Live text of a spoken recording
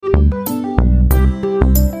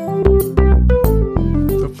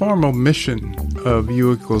normal mission of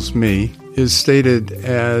U equals me is stated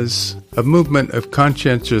as a movement of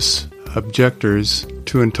conscientious objectors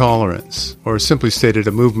to intolerance, or simply stated,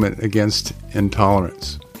 a movement against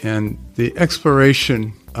intolerance. And the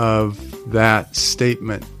exploration of that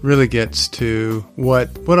statement really gets to what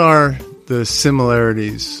are the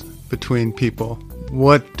similarities between people?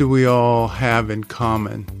 What do we all have in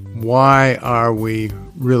common? Why are we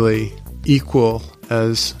really equal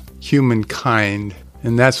as humankind?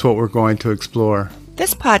 And that's what we're going to explore.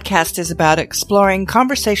 This podcast is about exploring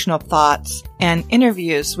conversational thoughts and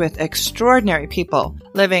interviews with extraordinary people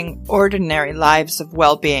living ordinary lives of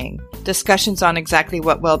well-being. Discussions on exactly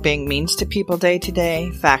what well-being means to people day to day,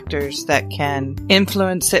 factors that can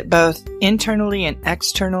influence it both internally and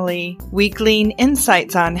externally. We glean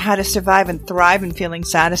insights on how to survive and thrive in feeling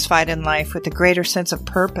satisfied in life with a greater sense of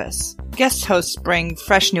purpose. Guest hosts bring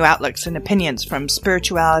fresh new outlooks and opinions from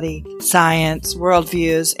spirituality, science,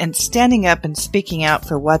 worldviews, and standing up and speaking out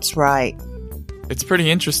for what's right. It's pretty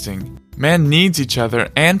interesting. Man needs each other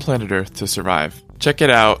and planet Earth to survive. Check it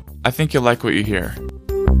out. I think you'll like what you hear.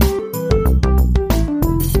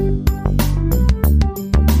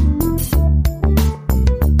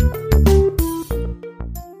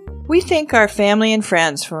 We thank our family and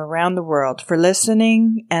friends from around the world for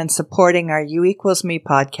listening and supporting our U equals me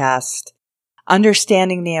podcast,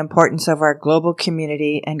 understanding the importance of our global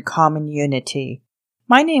community and common unity.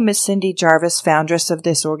 My name is Cindy Jarvis, foundress of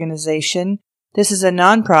this organization. This is a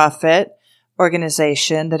nonprofit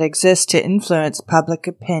organization that exists to influence public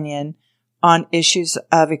opinion on issues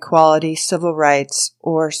of equality, civil rights,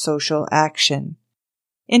 or social action.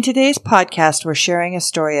 In today's podcast, we're sharing a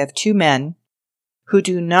story of two men who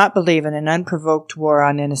do not believe in an unprovoked war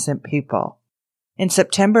on innocent people. In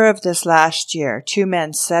September of this last year, two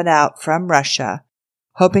men set out from Russia,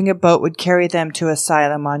 hoping a boat would carry them to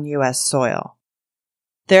asylum on U.S. soil.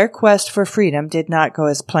 Their quest for freedom did not go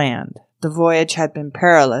as planned. The voyage had been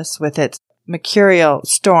perilous with its mercurial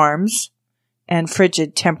storms and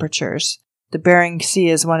frigid temperatures. The Bering Sea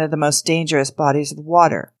is one of the most dangerous bodies of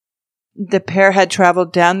water. The pair had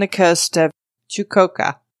traveled down the coast of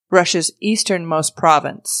Chukotka, Russia's easternmost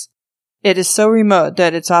province. It is so remote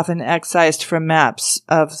that it's often excised from maps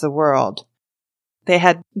of the world. They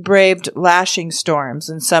had braved lashing storms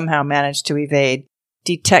and somehow managed to evade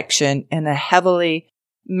detection in a heavily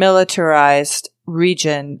militarized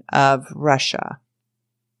region of Russia.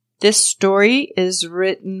 This story is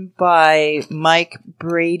written by Mike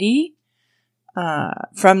Brady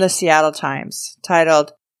from the Seattle Times,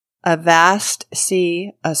 titled A Vast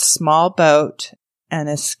Sea, a Small Boat, An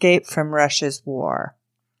Escape from Russia's War.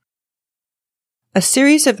 A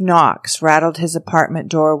series of knocks rattled his apartment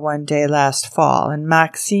door one day last fall, and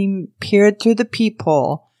Maksim peered through the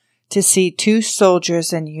peephole to see two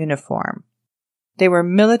soldiers in uniform. They were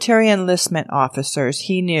military enlistment officers,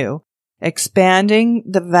 he knew, expanding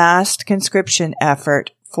the vast conscription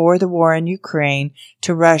effort for the war in Ukraine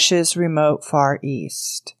to Russia's remote Far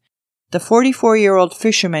East. The 44-year-old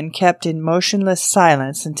fisherman kept in motionless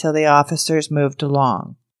silence until the officers moved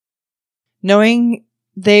along. Knowing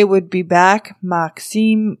they would be back,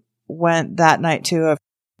 Maksim went that night to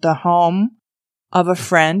the home of a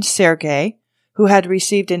friend, Sergei, who had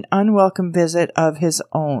received an unwelcome visit of his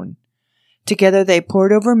own. Together they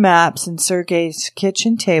pored over maps and Sergei's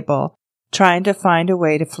kitchen table, trying to find a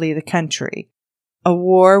way to flee the country. A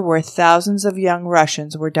war where thousands of young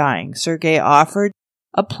Russians were dying. Sergei offered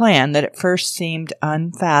a plan that at first seemed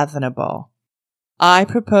unfathomable. I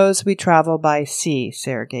propose we travel by sea,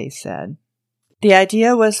 Sergei said. The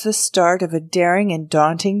idea was the start of a daring and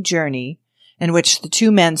daunting journey in which the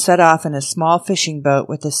two men set off in a small fishing boat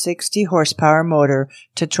with a 60-horsepower motor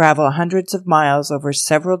to travel hundreds of miles over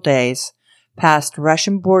several days, past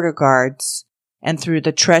Russian border guards and through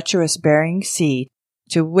the treacherous Bering Sea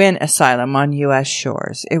to win asylum on U.S.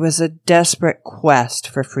 shores. It was a desperate quest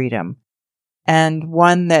for freedom, and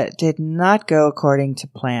one that did not go according to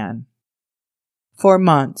plan. For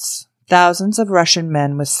months, thousands of Russian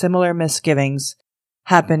men with similar misgivings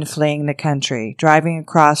have been fleeing the country, driving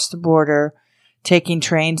across the border, taking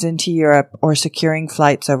trains into Europe, or securing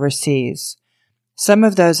flights overseas. Some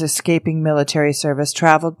of those escaping military service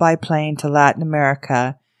traveled by plane to Latin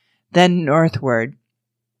America, then northward,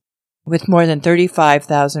 with more than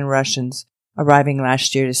 35,000 Russians arriving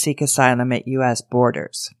last year to seek asylum at U.S.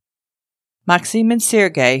 borders. Maksim and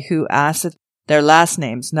Sergei, who asked that their last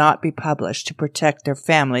names not be published to protect their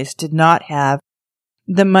families, did not have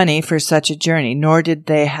the money for such a journey, nor did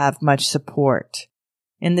they have much support.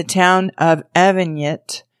 In the town of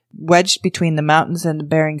Evinyet, wedged between the mountains and the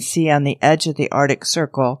Bering Sea on the edge of the Arctic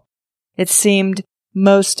Circle, it seemed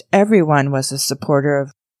most everyone was a supporter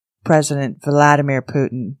of President Vladimir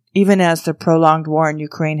Putin, even as the prolonged war in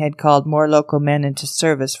Ukraine had called more local men into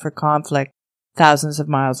service for conflict thousands of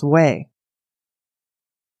miles away.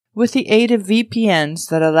 With the aid of VPNs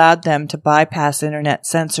that allowed them to bypass internet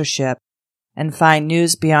censorship and find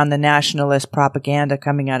news beyond the nationalist propaganda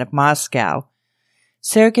coming out of Moscow,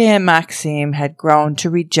 Sergei and Maksim had grown to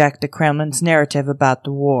reject the Kremlin's narrative about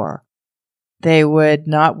the war. They would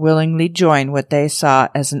not willingly join what they saw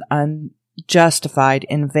as an unjustified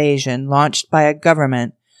invasion launched by a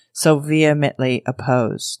government so vehemently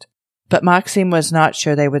opposed. But Maksim was not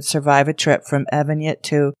sure they would survive a trip from Evinyet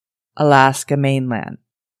to Alaska mainland.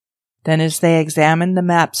 Then as they examined the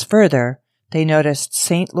maps further, they noticed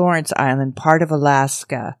St. Lawrence Island, part of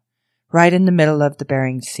Alaska, right in the middle of the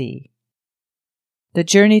Bering Sea. The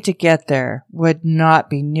journey to get there would not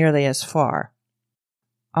be nearly as far.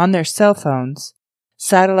 On their cell phones,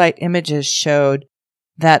 satellite images showed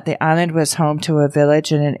that the island was home to a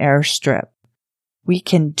village and an airstrip. "We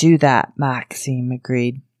can do that," Maksim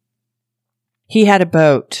agreed. He had a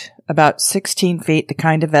boat, about 16 feet, the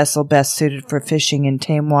kind of vessel best suited for fishing in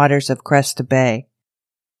tame waters of Cresta Bay.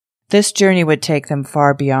 This journey would take them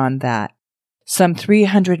far beyond that, some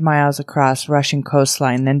 300 miles across Russian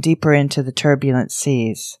coastline, then deeper into the turbulent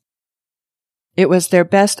seas. It was their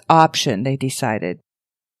best option, they decided,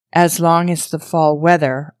 as long as the fall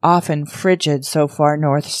weather, often frigid so far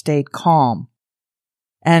north, stayed calm,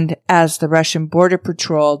 and as the Russian border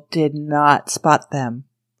patrol did not spot them.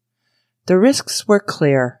 The risks were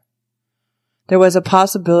clear. There was a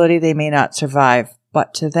possibility they may not survive,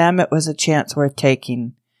 but to them it was a chance worth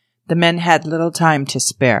taking. The men had little time to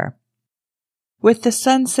spare. With the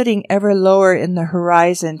sun sitting ever lower in the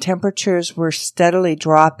horizon, temperatures were steadily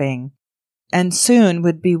dropping, and soon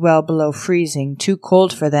would be well below freezing, too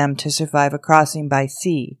cold for them to survive a crossing by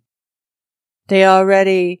sea. They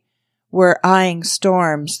already were eyeing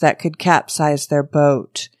storms that could capsize their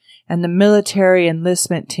boat, and the military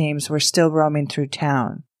enlistment teams were still roaming through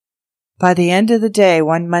town. By the end of the day,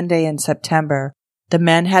 one Monday in September, the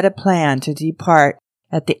men had a plan to depart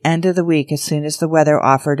at the end of the week as soon as the weather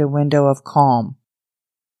offered a window of calm.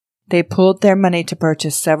 They pooled their money to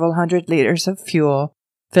purchase several hundred liters of fuel,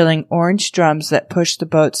 filling orange drums that pushed the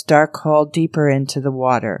boat's dark hull deeper into the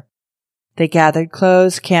water. They gathered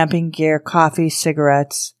clothes, camping gear, coffee,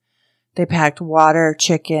 cigarettes. They packed water,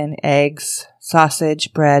 chicken, eggs,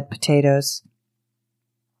 sausage, bread, potatoes.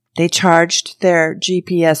 They charged their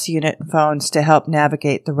GPS unit and phones to help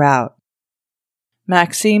navigate the route.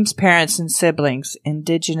 Maksim's parents and siblings,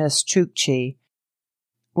 indigenous Chukchi,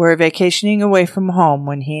 were vacationing away from home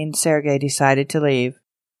when he and Sergei decided to leave,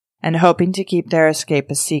 and hoping to keep their escape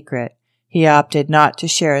a secret, he opted not to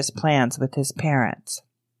share his plans with his parents.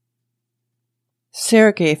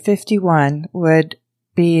 Sergei, 51, would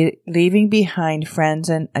be leaving behind friends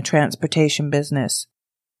and a transportation business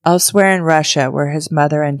elsewhere in Russia were his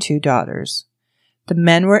mother and 2 daughters. The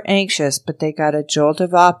men were anxious, but they got a jolt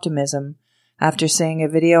of optimism after seeing a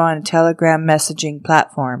video on a Telegram messaging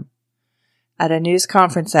platform. At a news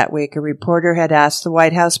conference that week, a reporter had asked the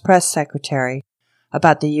White House press secretary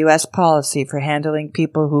about the U.S. policy for handling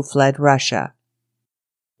people who fled Russia.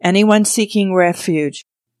 Anyone seeking refuge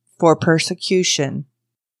for persecution,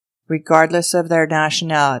 regardless of their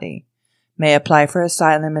nationality, may apply for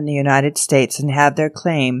asylum in the United States and have their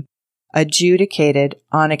claim adjudicated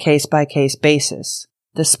on a case-by-case basis,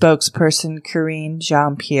 the spokesperson Karine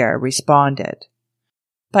Jean-Pierre responded.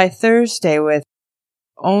 By Thursday, with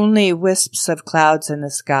only wisps of clouds in the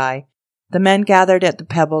sky, the men gathered at the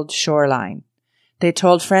pebbled shoreline. They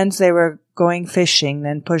told friends they were going fishing,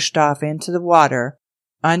 then pushed off into the water,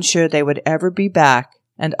 unsure they would ever be back,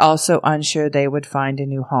 and also unsure they would find a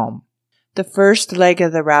new home. The first leg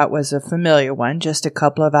of the route was a familiar one, just a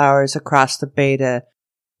couple of hours across the bay to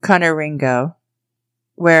Conaringo,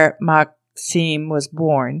 where Maksim was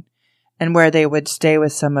born, and where they would stay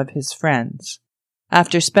with some of his friends.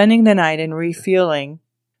 After spending the night and refueling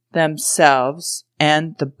themselves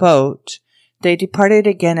and the boat, they departed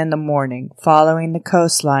again in the morning, following the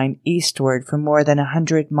coastline eastward for more than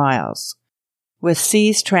 100 miles. With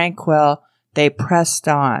seas tranquil, they pressed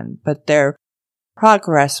on, but their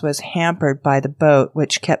progress was hampered by the boat,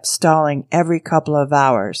 which kept stalling every couple of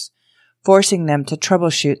hours, forcing them to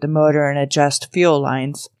troubleshoot the motor and adjust fuel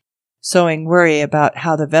lines, sowing worry about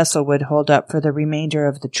how the vessel would hold up for the remainder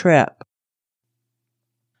of the trip.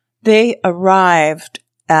 They arrived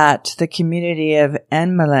at the community of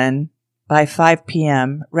Enmelin by 5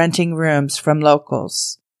 p.m., renting rooms from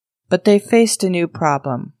locals. But they faced a new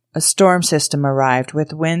problem. A storm system arrived,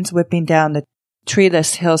 with winds whipping down the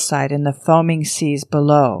treeless hillside and the foaming seas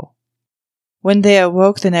below. When they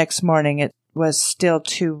awoke the next morning, it was still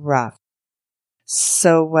too rough.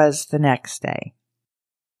 So was the next day.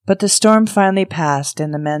 But the storm finally passed,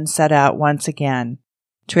 and the men set out once again,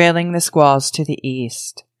 trailing the squalls to the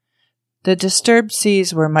east. The disturbed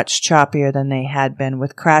seas were much choppier than they had been,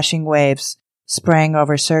 with crashing waves spraying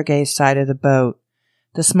over Sergei's side of the boat.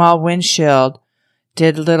 The small windshield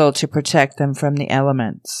did little to protect them from the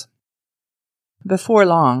elements. Before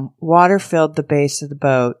long, water filled the base of the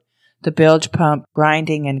boat, the bilge pump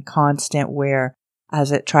grinding in constant wear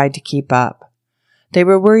as it tried to keep up. They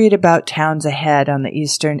were worried about towns ahead on the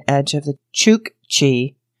eastern edge of the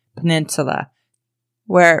Chukchi Peninsula,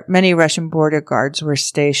 where many Russian border guards were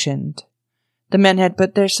stationed. The men had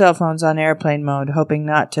put their cell phones on airplane mode, hoping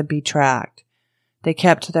not to be tracked. They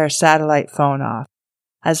kept their satellite phone off.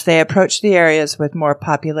 As they approached the areas with more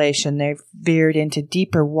population, they veered into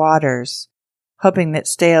deeper waters, hoping that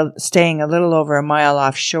staying a little over a mile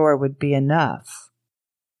offshore would be enough.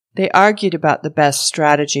 They argued about the best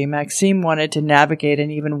strategy. Maksim wanted to navigate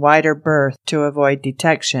an even wider berth to avoid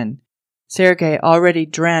detection. Sergei, already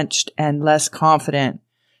drenched and less confident,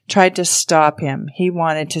 tried to stop him. He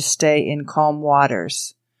wanted to stay in calm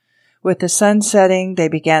waters. With the sun setting, they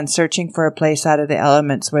began searching for a place out of the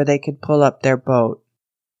elements where they could pull up their boat.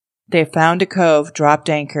 They found a cove, dropped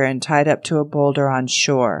anchor, and tied up to a boulder on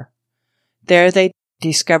shore. There they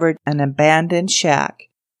discovered an abandoned shack,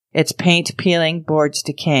 its paint peeling, boards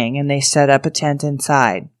decaying, and they set up a tent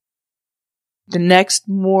inside. The next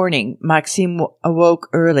morning, Maksim awoke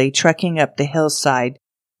early, trekking up the hillside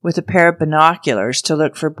with a pair of binoculars to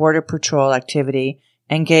look for border patrol activity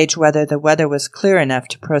and gauge whether the weather was clear enough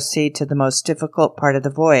to proceed to the most difficult part of the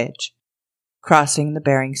voyage, crossing the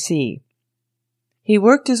Bering Sea. He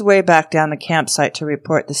worked his way back down the campsite to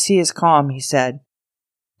report, "The sea is calm," he said.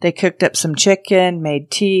 They cooked up some chicken,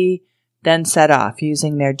 made tea, then set off,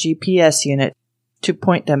 using their GPS unit to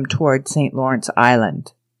point them toward St. Lawrence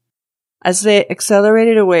Island. As they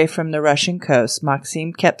accelerated away from the Russian coast,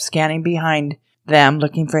 Maksim kept scanning behind them,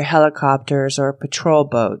 looking for helicopters or patrol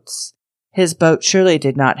boats. His boat surely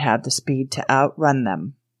did not have the speed to outrun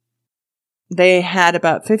them. They had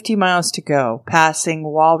about 50 miles to go, passing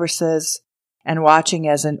walruses and watching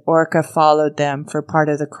as an orca followed them for part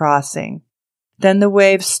of the crossing. Then the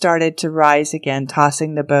waves started to rise again,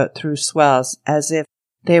 tossing the boat through swells as if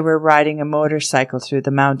they were riding a motorcycle through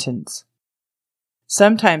the mountains.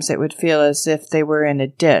 Sometimes it would feel as if they were in a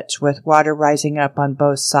ditch, with water rising up on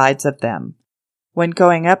both sides of them. When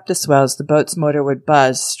going up the swells, the boat's motor would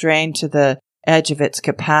buzz, strained to the edge of its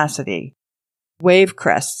capacity. Wave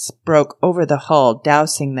crests broke over the hull,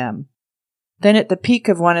 dousing them. Then at the peak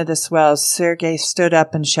of one of the swells, Sergei stood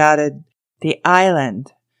up and shouted, "The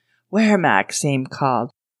island!" "Where?" Maksim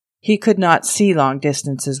called. He could not see long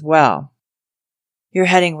distances well. "You're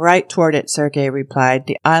heading right toward it," Sergei replied.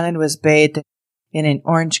 The island was bathed in an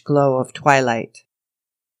orange glow of twilight.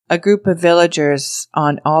 A group of villagers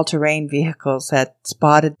on all-terrain vehicles had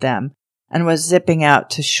spotted them and was zipping out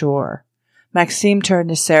to shore. Maksim turned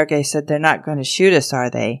to Sergei and said, "They're not going to shoot us, are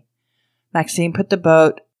they?" Maksim put the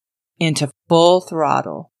boat into full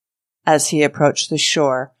throttle as he approached the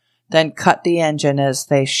shore, then cut the engine as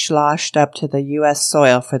they sloshed up to the U.S.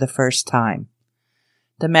 soil for the first time.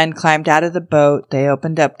 The men climbed out of the boat. They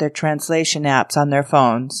opened up their translation apps on their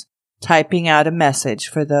phones, typing out a message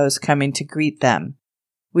for those coming to greet them.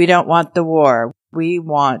 "We don't want the war. We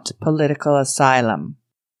want political asylum."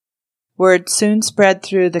 Word soon spread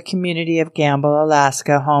through the community of Gamble,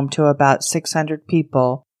 Alaska, home to about 600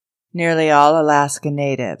 people, nearly all Alaska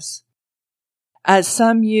natives. As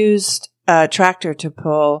some used a tractor to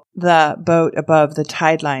pull the boat above the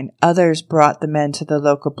tide line, others brought the men to the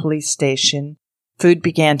local police station. Food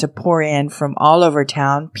began to pour in from all over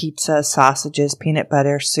town: pizza, sausages, peanut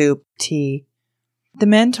butter, soup, tea. The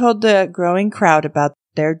men told the growing crowd about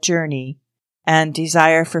their journey and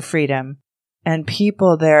desire for freedom, and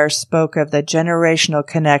people there spoke of the generational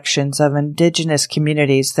connections of indigenous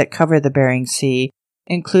communities that cover the Bering Sea,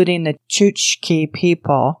 including the Chukchi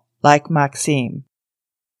people like Maksim.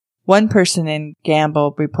 One person in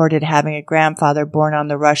Gamble reported having a grandfather born on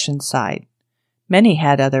the Russian side. Many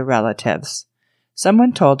had other relatives.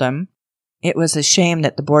 Someone told him it was a shame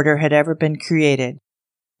that the border had ever been created.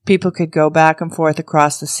 People could go back and forth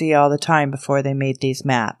across the sea all the time before they made these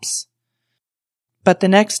maps. But the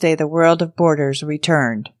next day the world of borders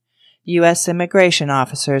returned. U.S. immigration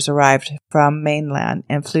officers arrived from mainland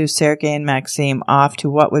and flew Sergei and Maksim off to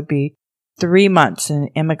what would be 3 months in an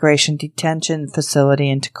immigration detention facility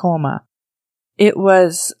in Tacoma. It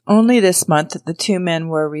was only this month that the two men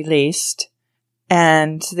were released,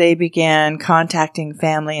 and they began contacting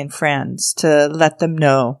family and friends to let them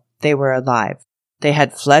know they were alive. They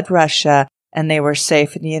had fled Russia and they were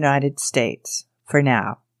safe in the United States, for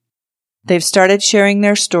now. They've started sharing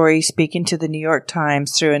their story, speaking to the New York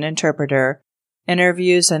Times through an interpreter,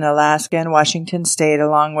 interviews in Alaska and Washington State,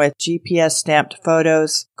 along with GPS-stamped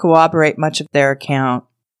photos, corroborate much of their account.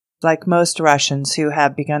 Like most Russians who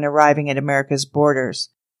have begun arriving at America's borders,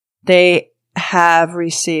 they have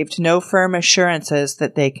received no firm assurances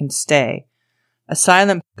that they can stay.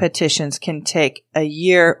 Asylum petitions can take a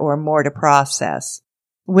year or more to process.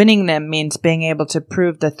 Winning them means being able to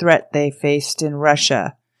prove the threat they faced in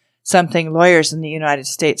Russia, something lawyers in the United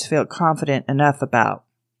States feel confident enough about.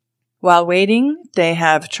 While waiting, they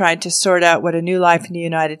have tried to sort out what a new life in the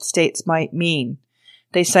United States might mean.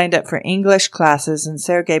 They signed up for English classes, and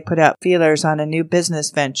Sergei put out feelers on a new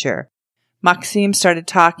business venture. Maksim started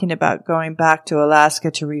talking about going back to Alaska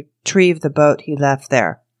to retrieve the boat he left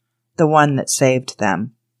there, the one that saved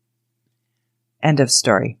them. End of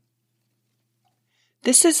story.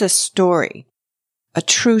 This is a story, a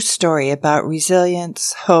true story about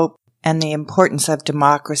resilience, hope, and the importance of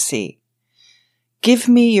democracy. Give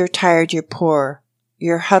me your tired, your poor,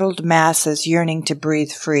 your huddled masses yearning to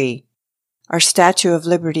breathe free. Our Statue of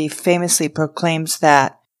Liberty famously proclaims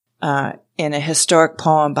that in a historic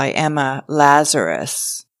poem by Emma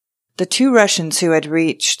Lazarus. The two Russians who had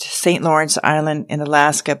reached St. Lawrence Island in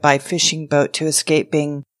Alaska by fishing boat to escape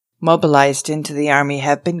being mobilized into the army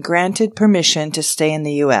have been granted permission to stay in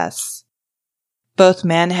the U.S. Both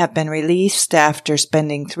men have been released after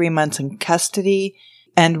spending 3 months in custody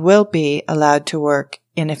and will be allowed to work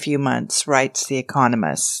in a few months, writes The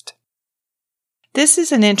Economist. This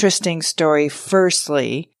is an interesting story,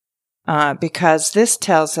 firstly, because this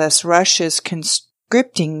tells us Russia's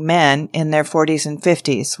conscripting men in their 40s and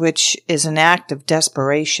 50s, which is an act of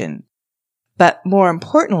desperation. But more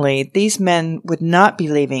importantly, these men would not be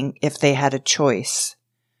leaving if they had a choice.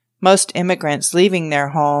 Most immigrants leaving their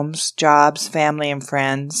homes, jobs, family, and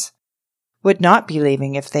friends would not be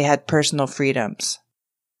leaving if they had personal freedoms.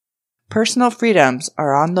 Personal freedoms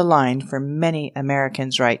are on the line for many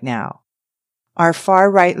Americans right now. Our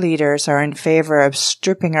far-right leaders are in favor of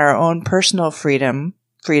stripping our own personal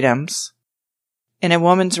freedoms, in a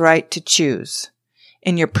woman's right to choose,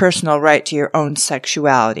 in your personal right to your own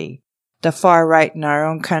sexuality. The far right in our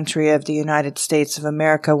own country of the United States of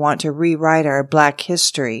America want to rewrite our black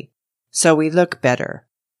history so we look better.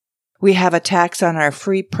 We have attacks on our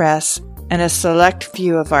free press, and a select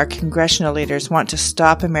few of our congressional leaders want to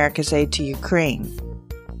stop America's aid to Ukraine.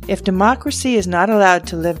 If democracy is not allowed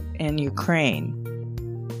to live in Ukraine,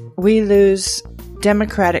 we lose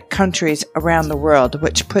democratic countries around the world,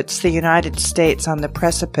 which puts the United States on the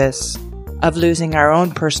precipice of losing our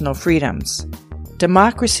own personal freedoms.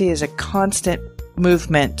 Democracy is a constant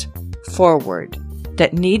movement forward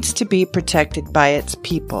that needs to be protected by its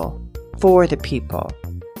people, for the people.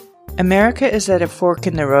 America is at a fork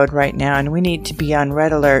in the road right now, and we need to be on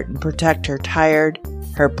red alert and protect her tired,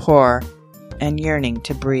 her poor, and yearning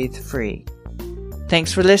to breathe free.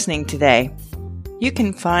 Thanks for listening today. You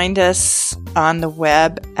can find us on the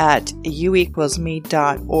web at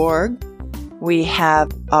u=me.org. We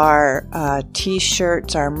have our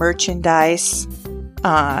t-shirts, our merchandise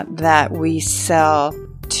that we sell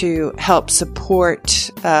to help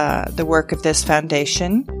support the work of this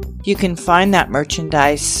foundation. You can find that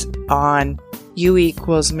merchandise on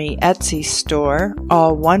u=me Etsy store,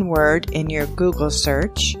 all one word in your Google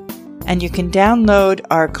search. And you can download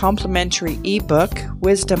our complimentary ebook,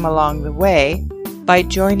 Wisdom Along the Way, by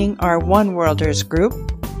joining our One Worlders group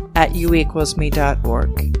at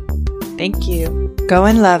u=me.org. Thank you. Go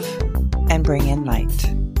in love and bring in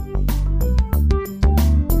light.